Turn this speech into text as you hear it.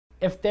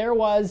If there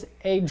was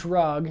a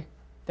drug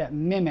that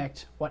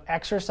mimicked what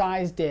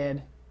exercise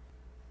did,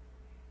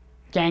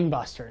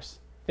 gangbusters.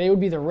 They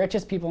would be the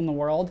richest people in the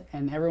world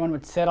and everyone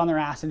would sit on their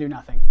ass and do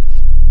nothing.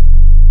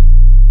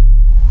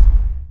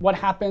 What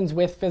happens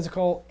with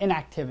physical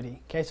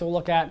inactivity? Okay, so we'll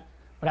look at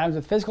what happens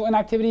with physical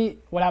inactivity,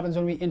 what happens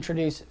when we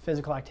introduce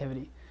physical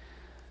activity.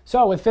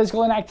 So with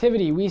physical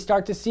inactivity, we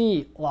start to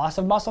see loss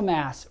of muscle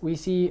mass. We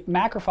see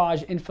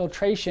macrophage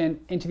infiltration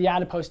into the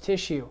adipose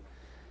tissue.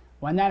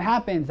 When that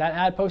happens, that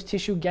adipose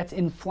tissue gets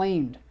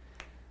inflamed.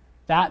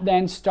 That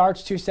then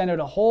starts to send out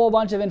a whole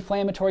bunch of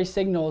inflammatory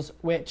signals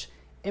which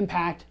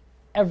impact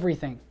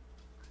everything.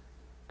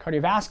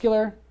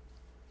 Cardiovascular,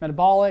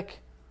 metabolic,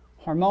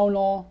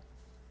 hormonal,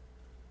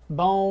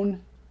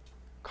 bone,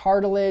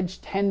 cartilage,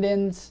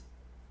 tendons,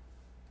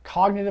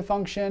 cognitive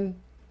function,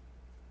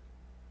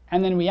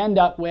 and then we end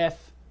up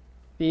with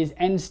these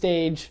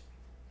end-stage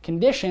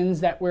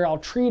conditions that we're all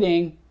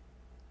treating,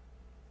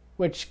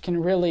 which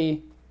can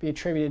really be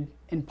attributed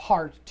in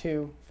part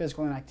to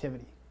physical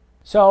inactivity.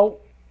 So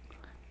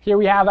here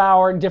we have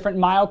our different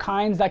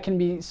myokines that can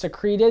be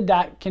secreted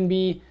that can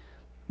be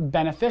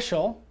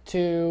beneficial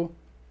to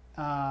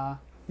the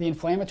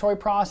inflammatory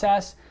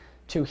process,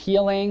 to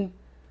healing,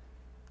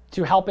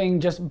 to helping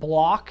just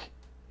block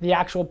the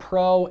actual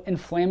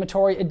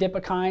pro-inflammatory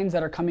adipokines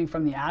that are coming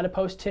from the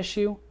adipose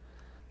tissue.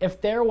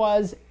 If there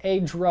was a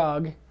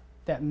drug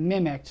that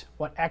mimicked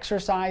what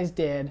exercise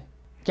did,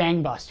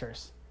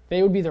 gangbusters.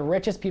 They would be the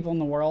richest people in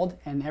the world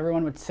and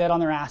everyone would sit on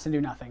their ass and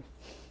do nothing.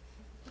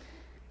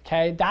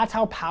 Okay, that's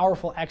how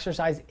powerful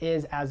exercise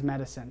is as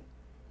medicine.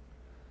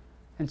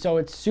 And so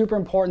it's super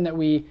important that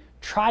we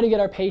try to get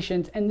our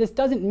patients, and this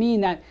doesn't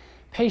mean that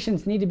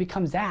patients need to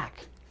become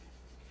Zach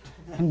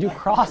and do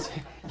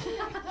CrossFit.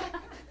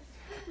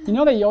 You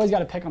know that you always got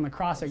to pick on the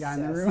CrossFit guy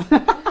in the room.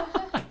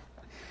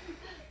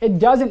 It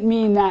doesn't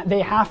mean that they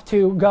have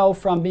to go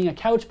from being a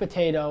couch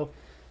potato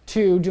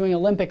to doing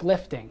Olympic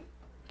lifting,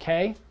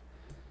 okay?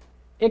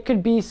 It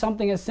could be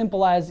something as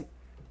simple as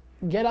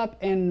get up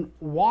and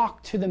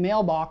walk to the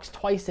mailbox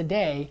twice a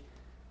day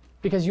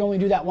because you only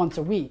do that once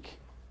a week,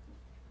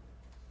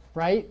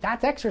 right?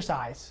 That's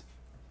exercise.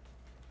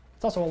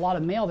 It's also a lot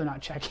of mail they're not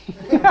checking.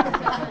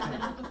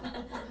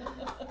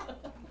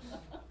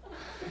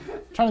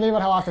 Trying to think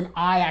about how often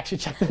I actually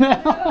check the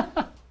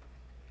mail.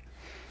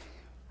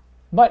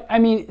 But I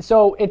mean,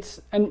 so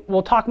it's, and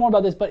we'll talk more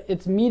about this, but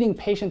it's meeting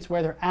patients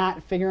where they're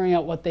at, figuring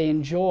out what they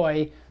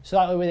enjoy, so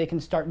that way they can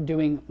start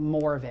doing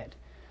more of it.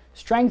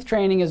 Strength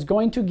training is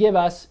going to give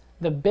us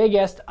the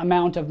biggest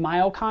amount of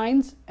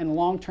myokines and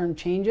long-term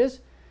changes.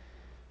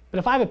 But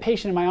if I have a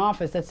patient in my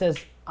office that says,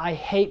 I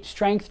hate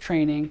strength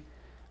training,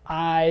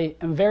 I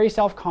am very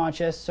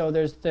self-conscious, so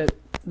there's the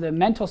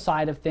mental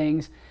side of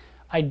things.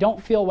 I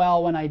don't feel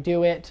well when I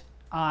do it.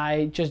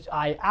 I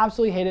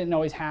absolutely hate it and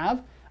always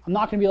have. I'm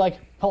not going to be like,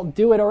 well,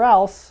 do it or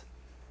else.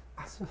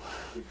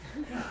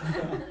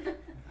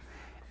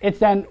 It's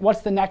then,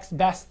 what's the next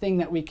best thing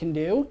that we can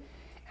do?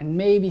 And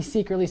maybe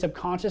secretly,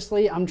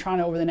 subconsciously, I'm trying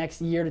to, over the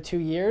next year to 2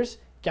 years,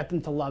 get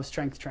them to love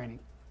strength training.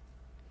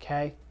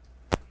 Okay?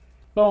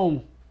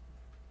 Boom.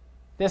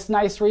 This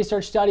nice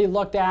research study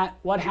looked at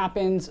what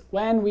happens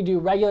when we do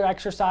regular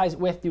exercise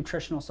with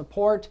nutritional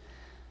support,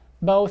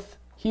 both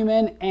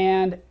human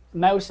and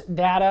mouse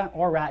data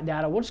or rat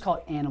data. We'll just call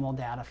it animal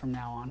data from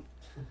now on.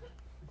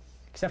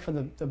 Except for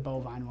the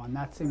bovine one.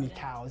 That's going to be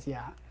cows,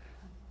 yeah.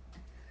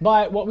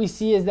 But what we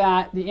see is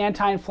that the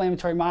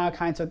anti-inflammatory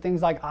myokines, so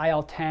things like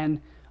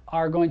IL-10,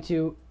 are going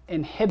to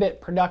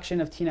inhibit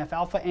production of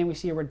TNF-alpha, and we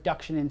see a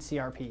reduction in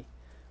CRP.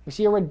 We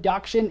see a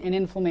reduction in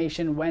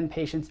inflammation when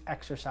patients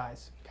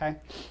exercise, okay?